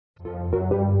Oh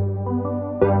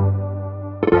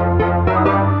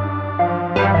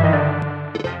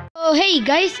hey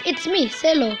guys, it's me,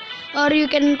 Celo, or you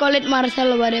can call it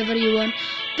Marcelo, whatever you want.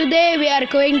 Today we are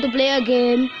going to play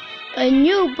a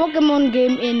new Pokemon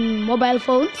game in mobile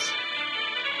phones,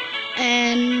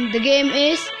 and the game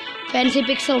is Fancy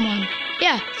Pixelmon.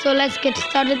 Yeah, so let's get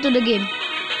started to the game.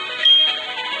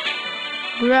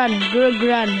 Run,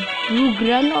 Grugran,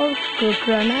 or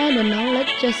Grugran, I don't know,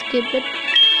 let's just skip it.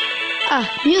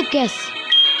 New guest.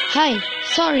 Hi,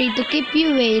 sorry to keep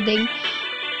you waiting.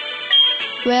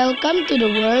 Welcome to the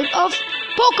world of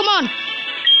Pokemon!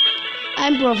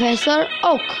 I'm Professor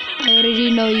Oak. I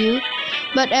already know you,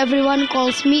 but everyone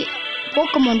calls me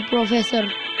Pokemon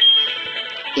Professor.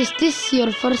 Is this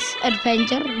your first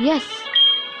adventure? Yes.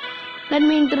 Let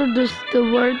me introduce the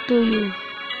world to you.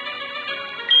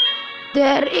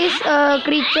 There is a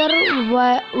creature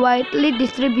widely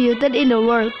distributed in the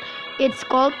world. It's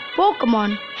called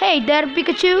Pokemon. Hey there,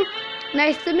 Pikachu.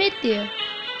 Nice to meet you.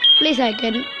 Please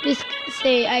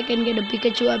say I can get a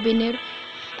Pikachu up in here.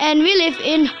 And we live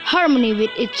in harmony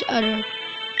with each other.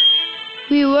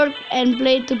 We work and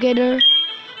play together.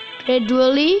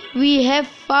 Gradually, we have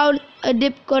found a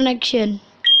deep connection.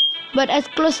 But as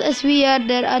close as we are,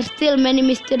 there are still many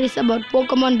mysteries about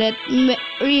Pokemon that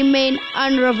remain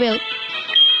unrevealed.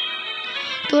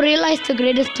 To realize the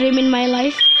greatest dream in my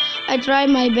life, I try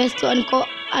my best to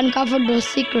uncover those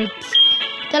secrets.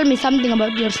 Tell me something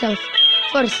about yourself.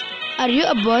 First, are you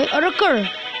a boy or a girl?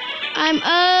 I'm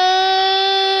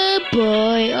a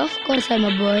boy. Of course I'm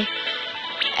a boy.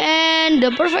 And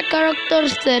the perfect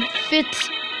characters that fits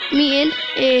me in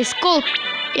is Colt.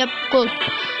 Yep, Colt.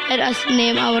 Let us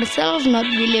name ourselves, not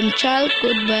William Child.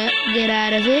 Goodbye, get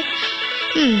out of here.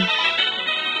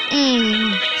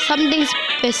 Something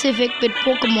specific with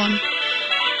Pokemon.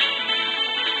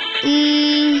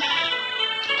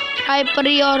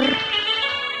 Hyperior,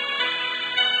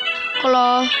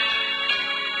 Claw,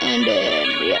 and then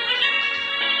yeah,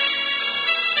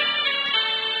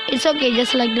 it's okay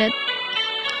just like that.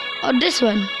 Or this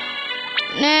one.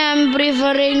 Nah, I'm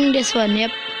preferring this one.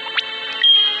 Yep.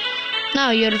 Now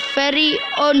your very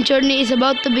own journey is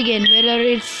about to begin. Whether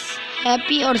it's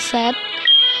happy or sad,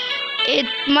 it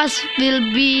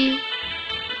will be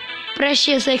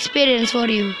precious experience for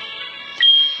you.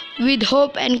 With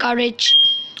hope and courage,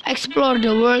 explore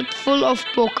the world full of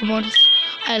Pokemon.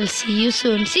 I'll see you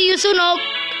soon. See you soon, Oak.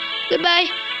 Goodbye.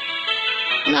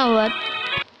 Now what?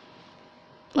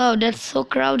 Wow, that's so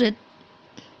crowded.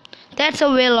 That's a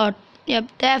Wailord. Yep,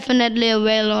 definitely a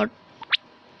Wailord.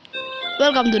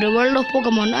 Welcome to the world of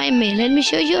Pokemon. I'm May. Let me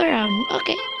show you around.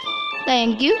 Okay.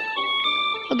 Thank you.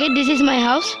 Okay, this is my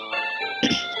house.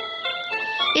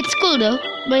 It's cool though.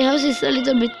 My house is a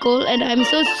little bit cold and I'm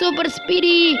so super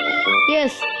speedy.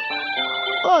 Yes.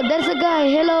 Oh, there's a guy.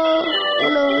 Hello.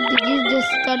 Hello. Did you just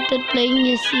started playing?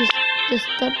 Yes, you just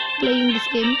start playing this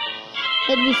game.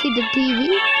 Let me see the TV.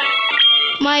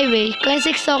 My way.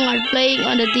 Classic songs are playing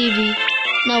on the TV.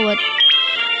 Now what?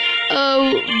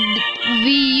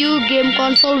 Wii U game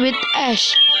console with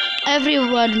Ash.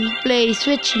 Everyone play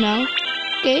Switch now.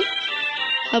 Okay.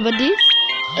 How about this?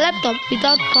 Laptop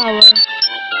without power.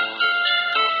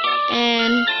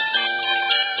 And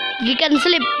we can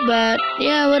sleep, but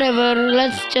yeah, whatever.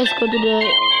 Let's just go to the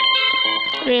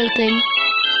real thing.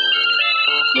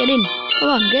 Get in. Come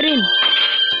on, get in.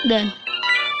 Done.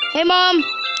 Hey mom,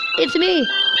 it's me.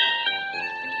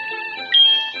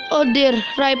 Oh dear,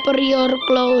 Hyperior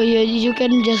Claw. You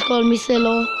can just call me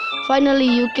Celo. Finally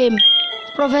you came.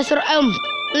 Professor Elm,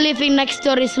 living next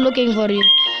door, is looking for you.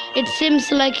 It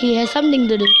seems like he has something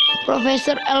to do.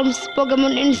 Professor Elm's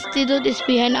Pokemon Institute is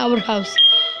behind our house.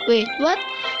 Wait, what?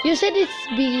 You said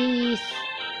it's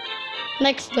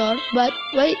next door, but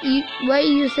why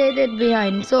you said it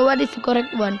behind? So what is the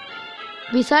correct one?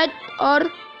 Beside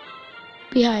or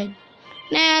behind?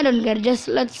 Nah, I don't care. Just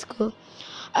let's go.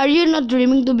 Are you not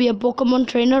dreaming to be a Pokemon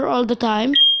trainer all the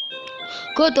time?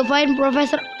 Go to find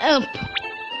Professor Elm.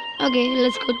 Okay,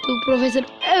 let's go to Professor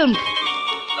Elm.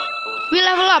 We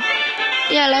level up.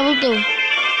 Yeah, level 2.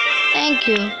 Thank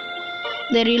you.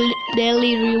 The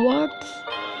daily rewards.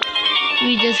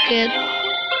 We just get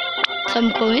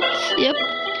some coins. Yep.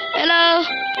 Hello.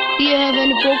 Do you have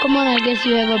any Pokemon? I guess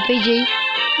you have a PJ.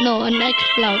 No, an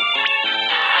Exploud.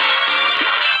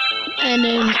 And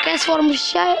then cast form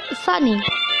Sunny.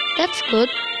 That's good.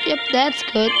 Yep, that's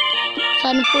good.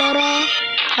 Sunflora.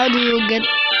 How do you get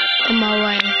a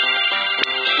Mawile?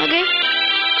 Okay.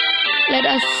 Let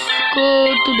us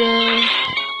go to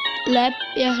the lab.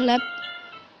 Yeah, lab.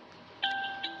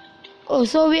 Oh,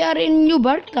 so we are in New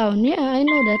Bark Town. Yeah, I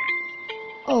know that.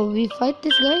 Oh, we fight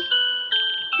this guy?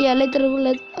 Yeah, later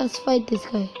let us fight this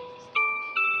guy.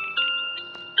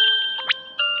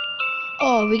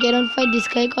 Oh, we cannot fight this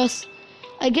guy because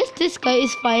I guess this guy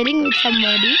is fighting with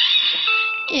somebody.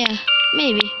 Yeah,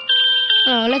 maybe.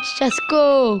 Oh, let's just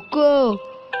go. Go.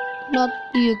 Not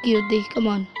you, cutie. Come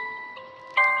on.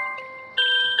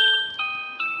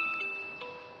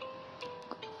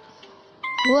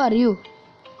 Who are you?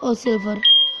 Oh, Silver.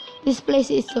 This place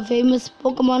is the famous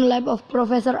Pokemon lab of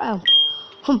Professor Elm.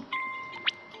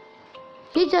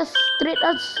 He just treated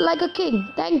us like a king.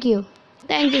 Thank you.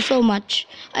 Thank you so much.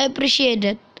 I appreciate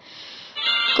it.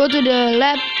 Go to the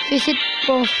lab, visit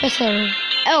Professor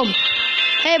Elm.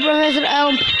 Hey, Professor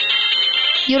Elm.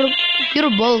 You're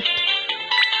bold.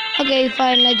 Okay,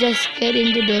 fine. Let's just get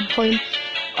into the point.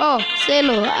 Oh,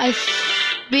 Celo, I've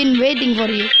been waiting for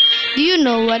you. Do you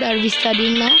know what are we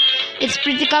studying now? It's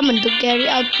pretty common to carry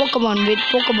out Pokemon with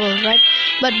Pokeball, right?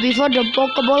 But before the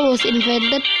Pokeball was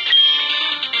invented,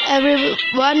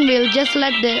 everyone will just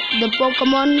let the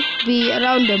Pokemon be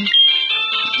around them.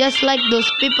 Just like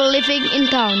those people living in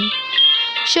town.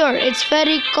 Sure, it's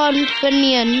very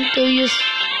convenient to use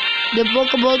the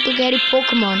Pokeball to carry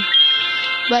Pokemon.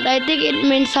 But I think it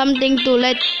means something to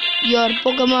let your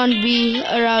Pokemon be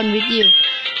around with you.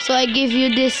 So I give you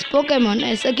this Pokemon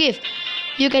as a gift.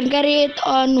 You can carry it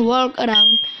on, walk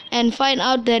around, and find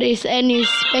out there is any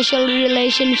special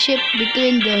relationship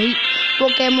between the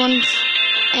Pokemons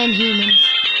and humans.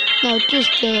 Now choose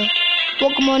the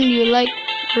Pokemon you like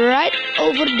right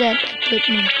over that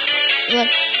equipment. What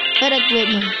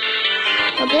equipment?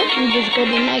 Okay, we just got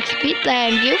an XP.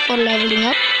 Thank you for leveling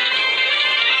up.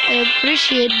 I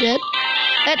appreciate that.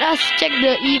 Let us check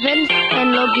the events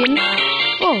and log in.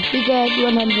 Oh, we got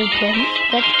 100 gems.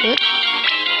 That's good.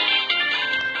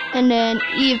 And then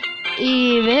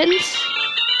events,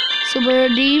 super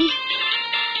redeem.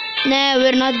 Nah,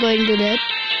 we're not going to that.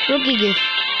 Rookie gift.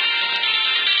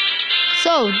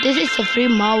 So this is a free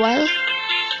Mawile.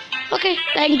 Okay,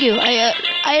 thank you.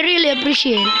 I really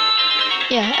appreciate it.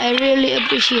 Yeah, I really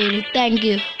appreciate it. Thank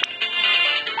you.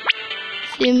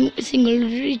 Single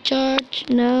recharge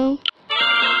now.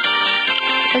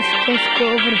 Let's just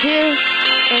go over here.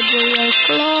 Royal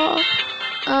Claw.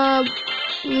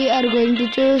 We are going to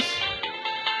choose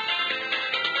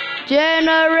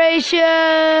Generation.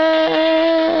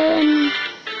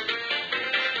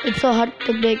 It's so hard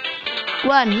to pick.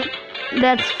 1.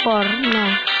 That's 4.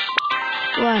 No.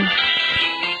 1.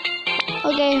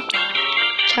 Okay.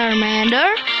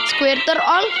 Charmander, Squirtle,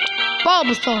 or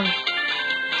Bulbasaur.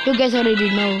 You guys already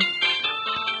know.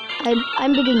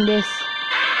 I'm picking this.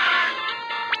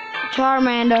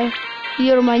 Charmander,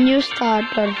 you're my new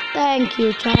starter. Thank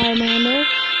you, Charmander.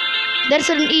 There's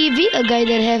an Eevee, a guy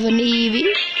that have an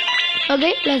Eevee.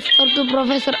 Okay, let's talk to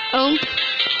Professor Elm.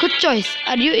 Good choice.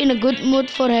 Are you in a good mood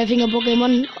for having a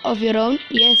Pokemon of your own?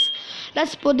 Yes.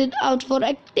 Let's put it out for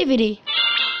activity.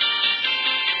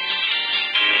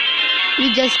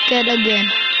 We just got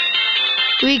again.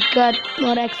 We got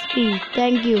more XP.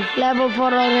 Thank you. Level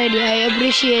 4 already. I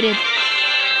appreciate it.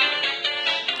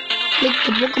 Click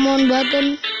the Pokemon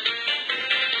button.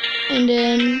 And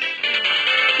then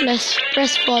let's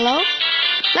press follow.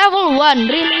 Level 1.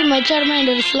 Really? My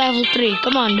Charmander is level 3.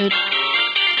 Come on, dude.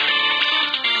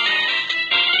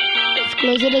 Let's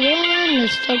close it again.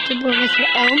 Let's talk to Professor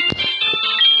Elm.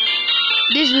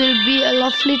 This will be a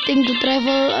lovely thing to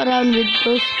travel around with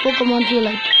those Pokemon you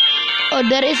like. Oh,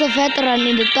 there is a veteran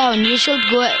in the town. You should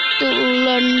go to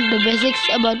learn the basics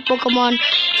about Pokemon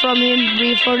from him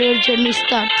before your journey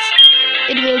starts.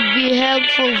 It will be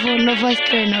helpful for novice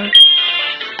trainer.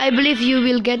 I believe you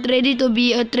will get ready to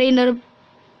be a trainer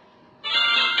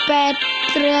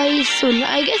pretty soon.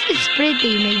 I guess it's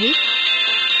pretty, maybe.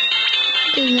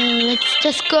 Okay, now let's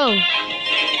just go.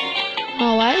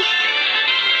 Mawile.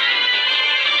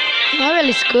 Mawile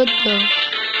is good though.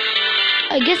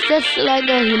 I guess that's like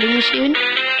a healing machine.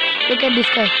 Look at this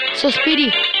guy. So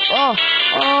speedy. Oh.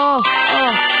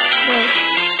 Wait.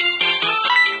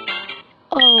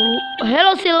 Oh.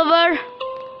 Hello, Silver.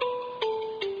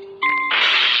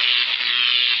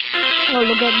 Oh,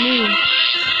 look at me.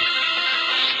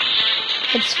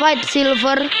 Let's fight,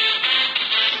 Silver.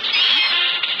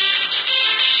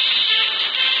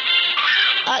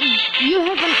 You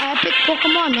have an epic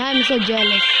Pokemon. I'm so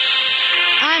jealous.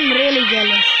 I'm really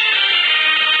jealous.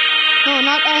 No,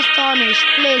 not astonished.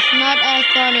 Please, not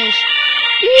astonished.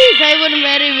 Please, I would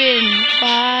very win.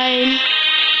 Fine.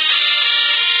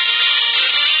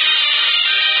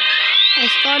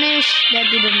 Astonished. That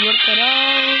didn't work at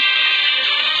all.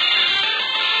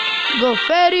 Go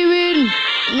fairy win.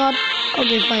 Not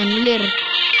okay. Fine. Leer.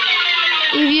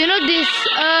 If you know this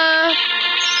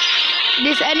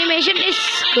This animation is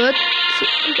good.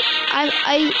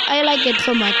 I like it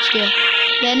so much. Yeah,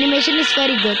 the animation is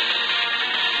very good.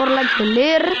 For like the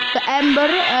leer, the ember,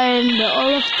 and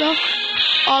all of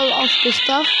the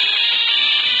stuff.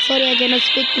 Sorry, I cannot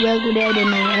speak well today. I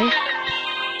don't know why.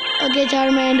 Okay,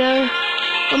 Charmander,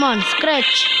 come on,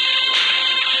 scratch.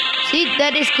 See,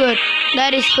 that is good.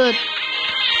 That is good.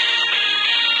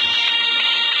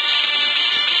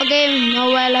 Okay, now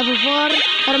we're level 4.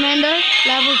 Charmander,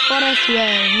 level 4 as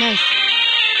well. Nice.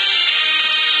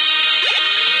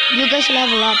 You guys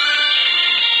level up.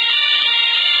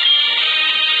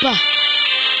 Bah.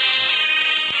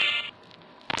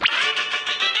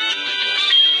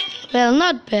 Well,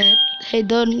 not bad. Hey,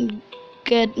 don't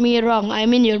get me wrong. I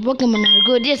mean, your Pokemon are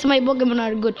good. Yes, my Pokemon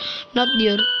are good. Not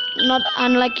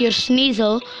unlike your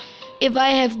Sneasel. If I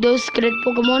have those great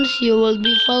Pokemons, you will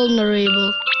be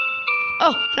vulnerable.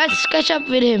 Oh, let's catch up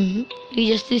with him. He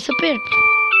just disappeared.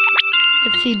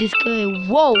 Let's see this guy.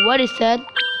 Whoa, what is that?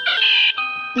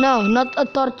 No, not a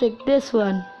Torchic. This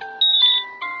one.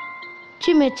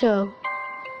 Chimecho.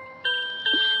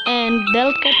 And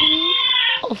Delcatty.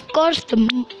 Of course, the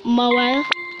Mawile.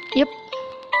 Yep.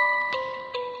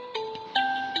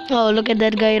 Oh, look at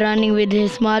that guy running with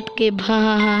his Mudkip.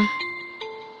 Hahaha.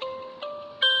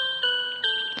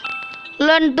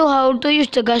 Learn how to use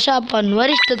the Gashapon. Where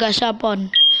is the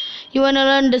Gashapon? You wanna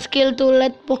learn the skill to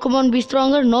let Pokemon be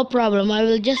stronger? No problem. I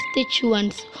will just teach you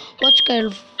once. Watch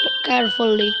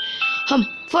carefully.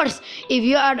 First, if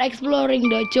you are exploring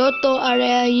the Johto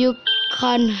area, you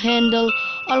can handle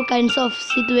all kinds of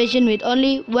situations with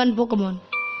only one Pokemon.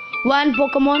 One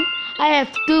Pokemon? I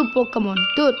have 2 Pokemon.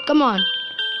 Dude, come on.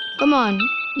 Come on.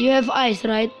 You have eyes,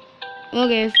 right?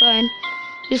 Okay, fine.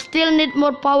 You still need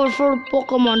more powerful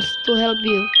Pokemons to help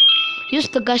you. Use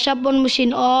the Gashapon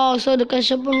machine. Oh, so the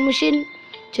Gashapon machine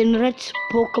generates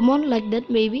Pokemon like that,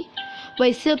 maybe?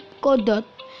 By Silpcodot.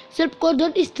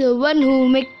 Silpcodot is the one who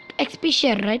make XP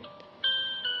share, right?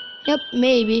 Yep,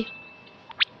 maybe.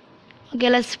 Okay,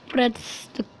 let's press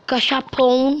the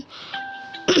Gashapon.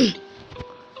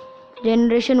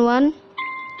 Generation 1.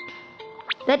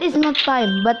 That is not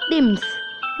time, but teams.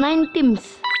 9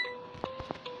 teams.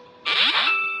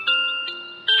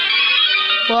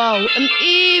 Wow, an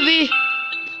Eevee.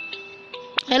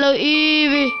 Hello,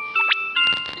 Eevee.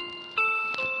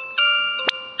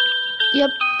 Yep.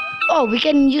 Oh, we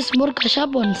can use more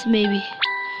Gashapons maybe.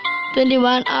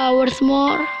 21 hours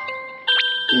more.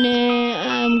 Nah,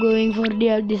 I'm going for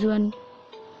this one.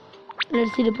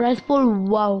 Let's see the prize pool.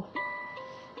 Wow.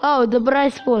 Oh, the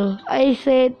prize pool. I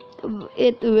said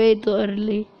it way too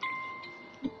early.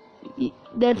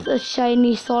 That's a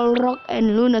shiny Solrock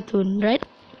and Lunatone, right?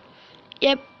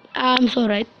 Yep, I'm so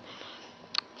right.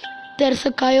 There's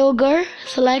a Kyogre,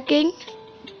 Slacking,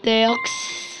 Deox,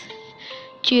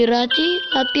 Chirachi,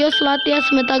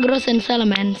 Latias, Metagross, and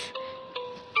Salamence.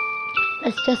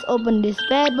 Let's just open this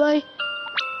bad boy.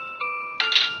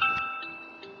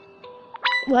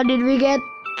 What did we get?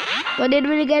 What did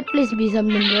we get? Please be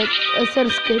something good. A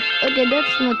search kit. Okay,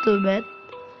 that's not too bad.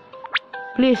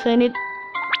 Please, I need,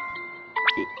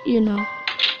 you know,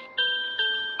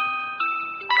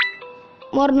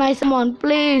 more nice Pokemon,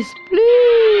 please.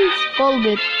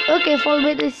 Volbit. Okay,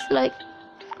 Volbit is like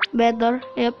better.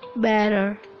 Yep,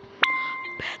 better.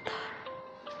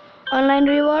 Online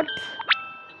rewards.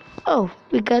 Oh,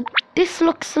 we got this.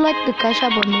 Looks like the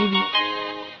Gashapon maybe.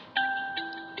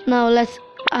 Now let's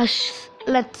search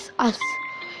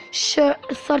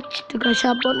the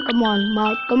Gashapon. Come on,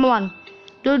 Mouth. Come on,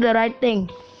 do the right thing.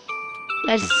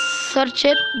 Let's search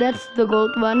it. That's the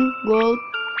gold one.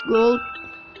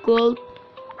 Gold.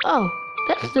 Oh,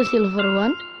 that's the silver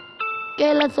one.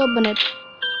 Okay, let's open it.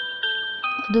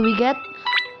 What do we get?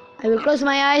 I will close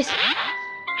my eyes.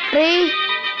 3,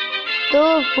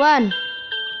 2, 1.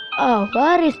 Oh,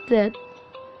 what is that?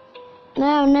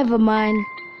 No, never mind.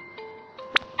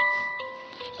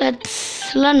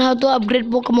 Let's learn how to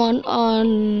upgrade Pokemon on,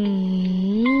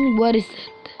 what is it?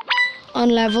 On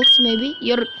levels maybe.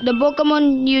 The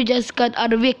Pokemon you just got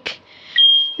are weak.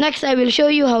 Next, I will show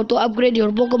you how to upgrade your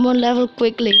Pokemon level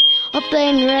quickly.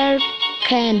 Obtain rare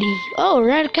candy. Oh,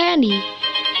 rare candy.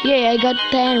 Yeah, I got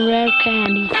 10 rare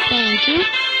candy. Thank you.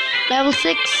 Level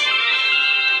 6.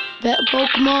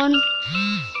 Pokemon.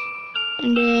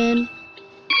 And then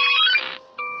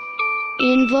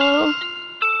info.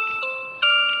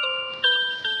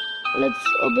 Let's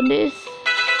open this.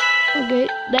 Okay,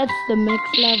 that's the max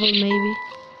level maybe.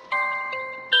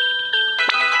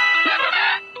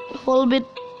 Volbit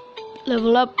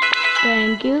level up.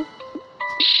 Thank you.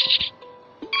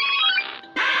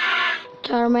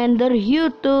 Charmander, you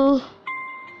too.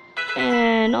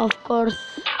 And of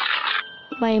course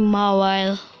my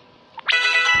mobile.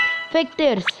 Fake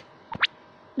tears.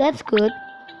 That's good.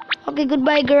 Okay,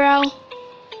 goodbye, girl.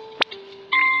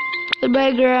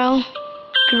 Goodbye, girl.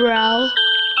 Girl.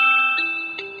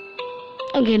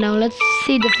 Okay, now let's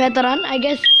see the veteran. I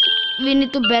guess we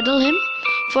need to battle him.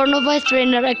 For novice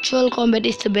trainer, actual combat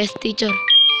is the best teacher.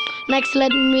 Next,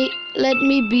 let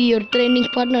me be your training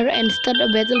partner and start a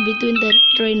battle between the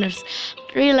trainers.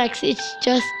 Relax, it's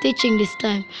just teaching this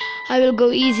time. I will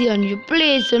go easy on you.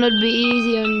 Please do not be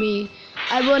easy on me.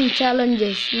 I want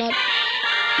challenges, not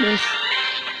this.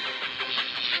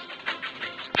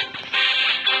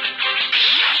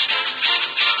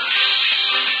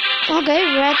 Okay,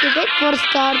 red ticket for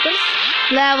starters.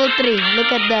 Level 3.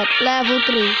 Look at that. Level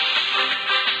 3.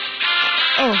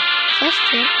 Oh,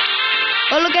 faster.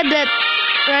 Oh, look at that.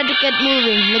 Red ticket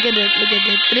moving. Look at that. Look at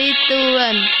that. 3, 2,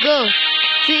 1. Go.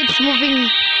 See, it's moving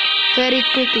very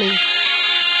quickly.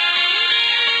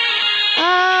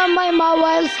 My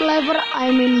mobile's level,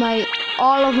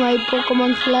 all of my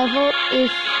Pokemon's level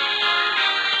is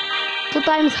 2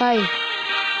 times high.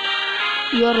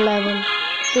 Your level.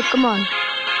 So come on.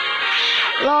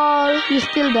 Lol, you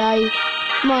still die.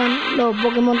 Come on. No,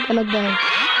 Pokemon cannot die.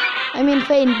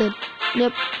 Fainted.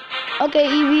 Yep. Okay,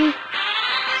 Eevee.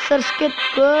 Search kit,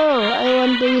 go. I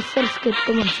want to use search kit.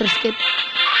 Come on, search kit.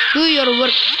 Do your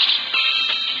work.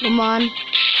 Come on.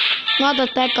 Not a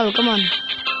tackle. Come on.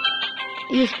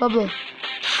 Use bubble.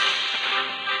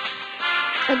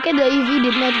 Okay, the Eevee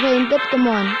did not fainted. Come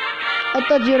on. I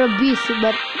thought you're a beast,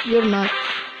 but you're not.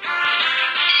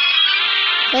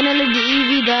 Finally, the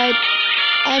Eevee died.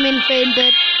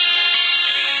 Fainted.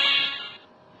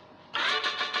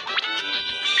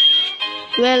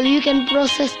 Well, you can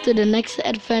process to the next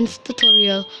advanced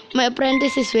tutorial. My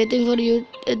apprentice is waiting for you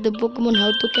at the Pokemon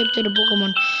how to capture the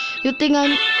Pokemon. You think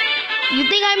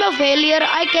I'm a failure?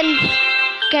 I can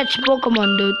catch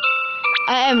Pokemon, dude.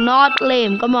 I am not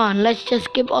lame. Come on, let's just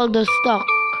skip all the stock.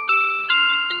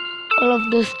 All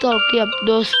of the stock, yep,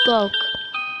 those stock.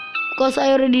 Because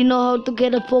I already know how to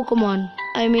get a Pokemon.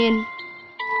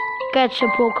 Catch a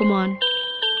Pokemon.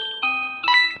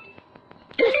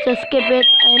 Let's just skip it.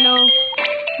 I know.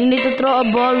 You need to throw a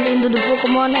ball into the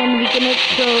Pokemon and we can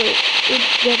so it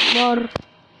get more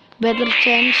better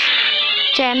chance.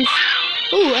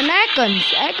 Ooh, an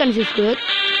Icons. Icons is good.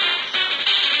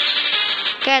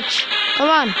 Catch. Come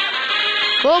on.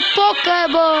 Go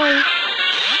Pokeball.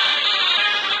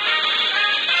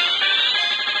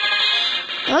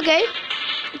 Okay.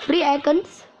 Free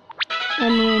Icons.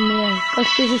 Yeah, cause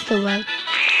this is the wild.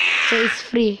 So it's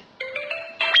free.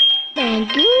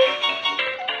 Thank you.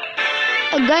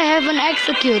 A guy have an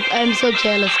execute. I'm so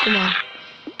jealous. Come on.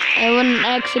 I want an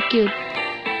execute.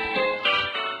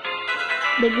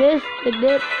 Like this, like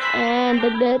that, and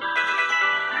like that.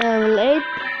 Level 8.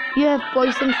 You have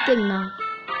poison sting now.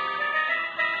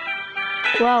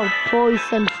 Wow,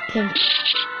 poison sting.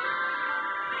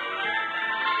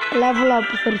 Level up,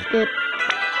 Sir.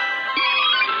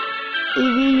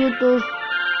 Eevee, you too.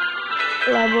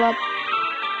 Level up.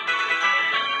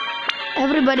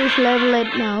 Everybody's level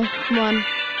 8 now. Come on.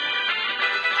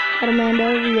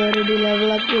 Charmander, we already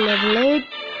level up to level 8.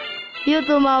 You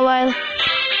too, Mawile.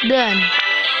 Done.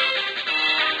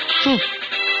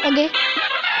 Okay.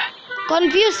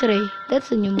 Confuse Ray.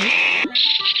 That's a new move.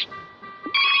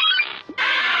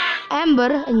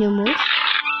 Amber, a new move.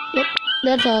 Yep,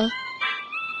 that's all.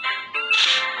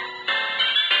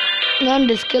 Learn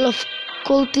the skill of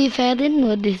cultivating.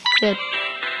 What is that?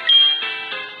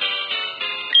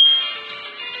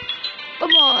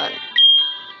 Come on.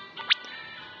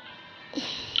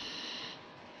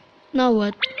 Now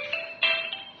what?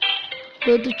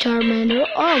 Go to Charmander.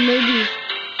 Oh, maybe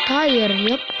Tire.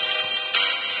 Yep.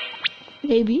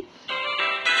 Maybe.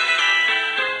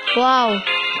 Wow.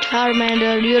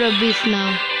 Charmander, you're a beast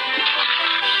now.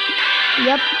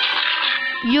 Yep.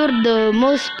 You're the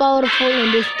most powerful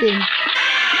in this team.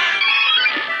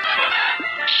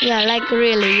 Yeah, like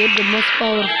really, you're the most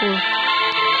powerful.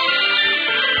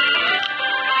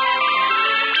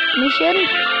 Mission.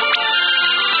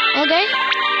 Okay.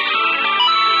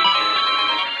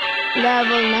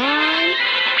 Level 9.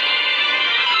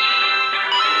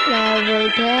 Level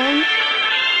 10.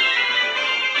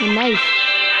 Nice.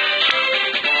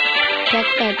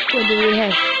 Backpack. What do we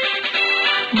have?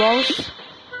 Balls.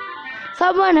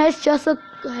 Someone has just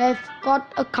have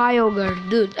caught a Kyogre.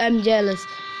 Dude, I'm jealous.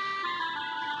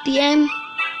 TM.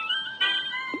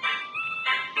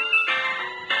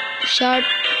 Sharp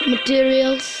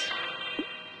materials.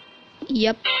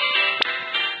 Yep.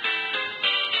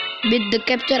 With the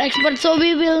capture expert. So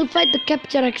we will fight the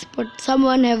capture expert.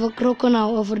 Someone have a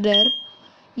crocodile over there.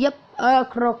 Yep, a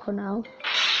crocodile.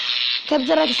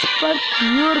 Capture expert,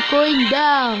 you're going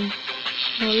down.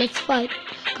 Now let's fight.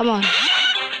 Come on.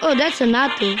 Oh, that's a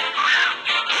Natu.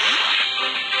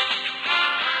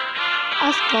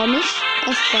 Astonish.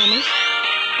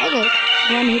 Okay,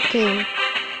 one hit kill.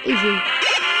 Easy.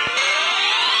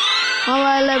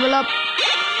 Mawai level up.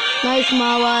 Nice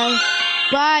Mawai.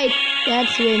 Right,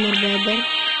 that's way more better.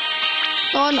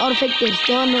 Taunt or Victors.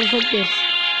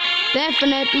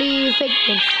 Definitely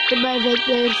Victors. Goodbye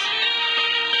Victors.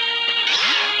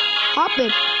 Hop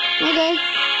it. Okay.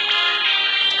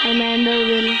 Commander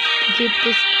will defeat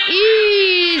this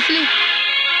easily.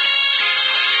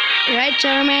 Right,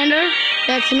 Charmander?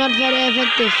 That's not very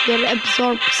effective. Your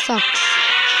absorb sucks.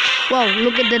 Wow,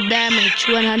 look at the damage.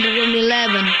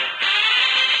 111.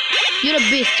 You're a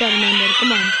beast, Charmander.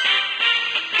 Come on.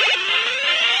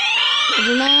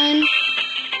 Level 9.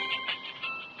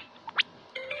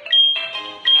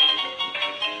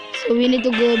 So we need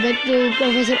to go back to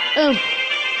Professor Elm.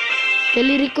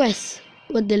 Daily request.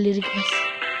 What daily request?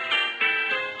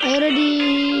 I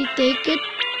already take it.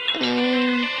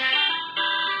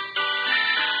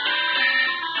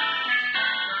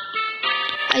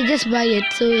 I just buy it,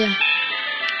 so yeah.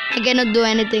 I cannot do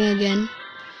anything again.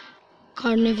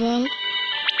 Carnival.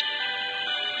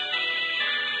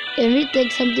 Can we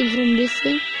take something from this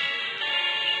thing?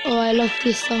 Oh, I love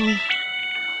this song.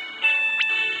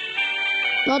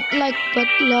 Not like but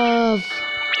love.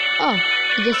 Oh,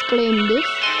 I just claim this.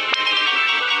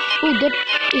 Oh, that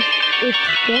is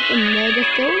that a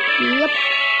megastone? Yep.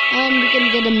 And we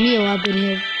can get a Mew up in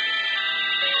here.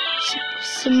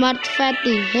 Smart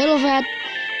Fatty. Hello, Fat.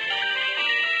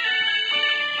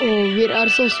 Oh, we are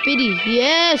so speedy.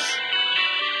 Yes.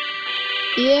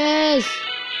 Yes.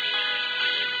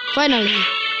 Finally.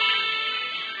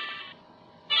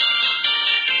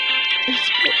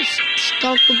 Let's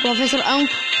talk to Professor Ang.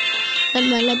 And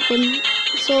my weapon.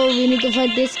 So we need to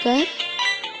fight this guy.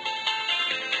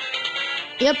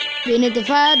 Yep, we need to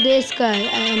fight this guy.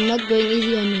 I am not going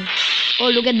easy on you. Oh,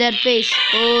 look at that face.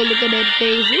 Oh, look at that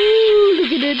face. Ooh,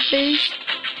 look at that face.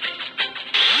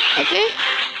 Okay.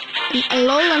 An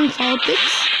Alolan Vulpix.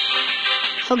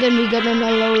 How can we get an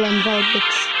Alolan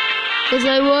Vulpix? Because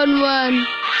I won one.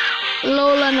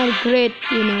 Alolan are great,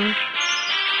 you know.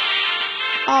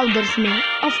 Oh, there's no.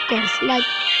 Of course, like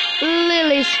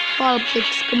Lily's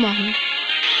Vulpix. Come on.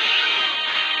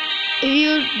 If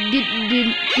you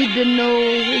didn't know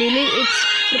Lily,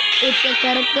 it's a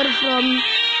character from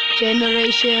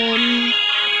Generation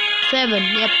 7.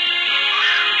 Yep.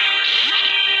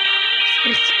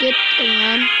 First kit, come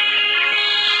on.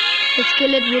 Let's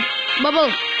kill it with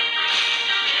bubble.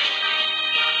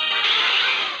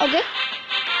 Okay.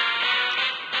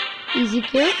 Easy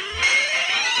kill.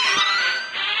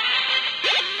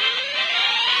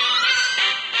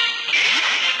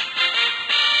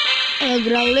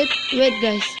 Growl it. Wait,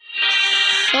 guys.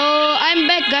 So I'm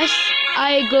back, guys.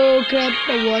 I go grab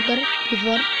the water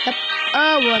before. Yep.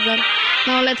 Water.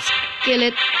 Now let's kill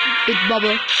it with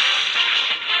bubble.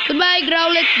 Goodbye,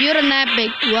 Growlit. You're an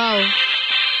epic. Wow.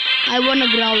 I wanna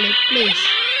Growlit, please.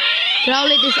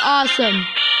 Growlit is awesome.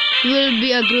 You will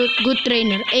be a good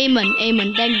trainer. Amen.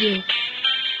 Amen. Thank you.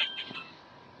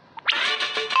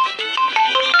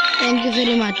 Thank you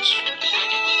very much.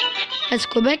 Let's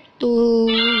go back to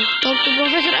talk to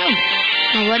Professor M.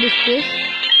 Now what is this?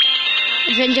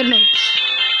 Adventure notes.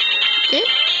 Okay.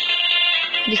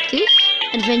 What is this?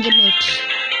 Adventure notes.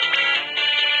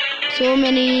 So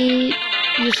many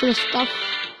useless stuff.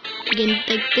 We can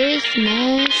take this.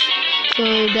 Nice. So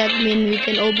that means we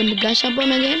can open the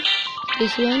Gashapon again.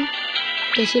 This one.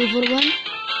 The silver one.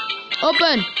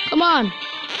 Open! Come on!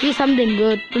 Be something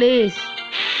good, please.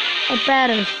 A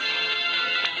Paris.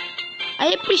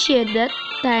 I appreciate that.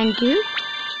 Thank you.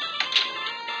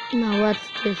 Now what's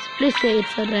this? Please say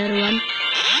it's a rare one.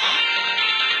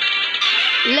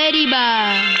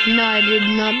 Ladybug. No, I did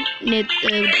not need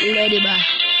a Ladybug.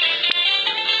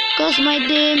 Cause my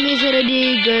team is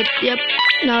already good. Yep.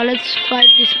 Now let's fight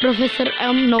this Professor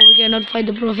Elm. No, we cannot fight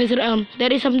the Professor Elm.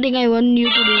 There is something I want you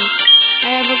to do. I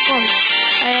have a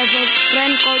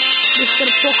friend called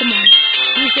Mr. Pokemon.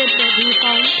 He said that he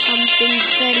found something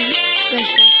very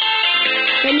special.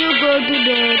 Can you go to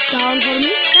the town for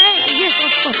me? Yes,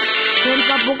 of course.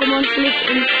 Grandpa Pokemon lives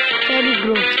in Cherry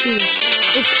Grove too.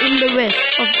 It's in the west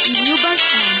of Newburgh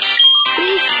town.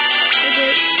 Please?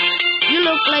 Okay. You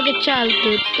look like a child,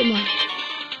 dude. Come on.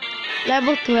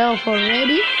 Level 12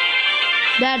 already?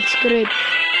 That's great.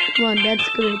 Come on, that's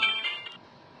great.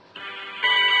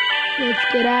 Let's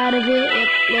get out of it. Yep,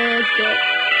 let's get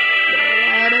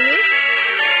out of it.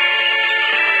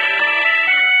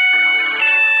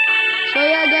 So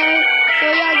yeah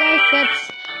guys,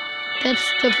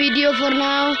 that's the video for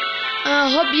now.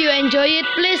 Hope you enjoy it.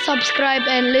 Please subscribe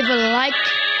and leave a like,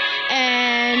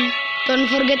 and don't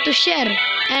forget to share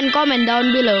and comment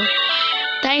down below.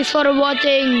 Thanks for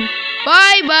watching.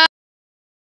 Bye bye.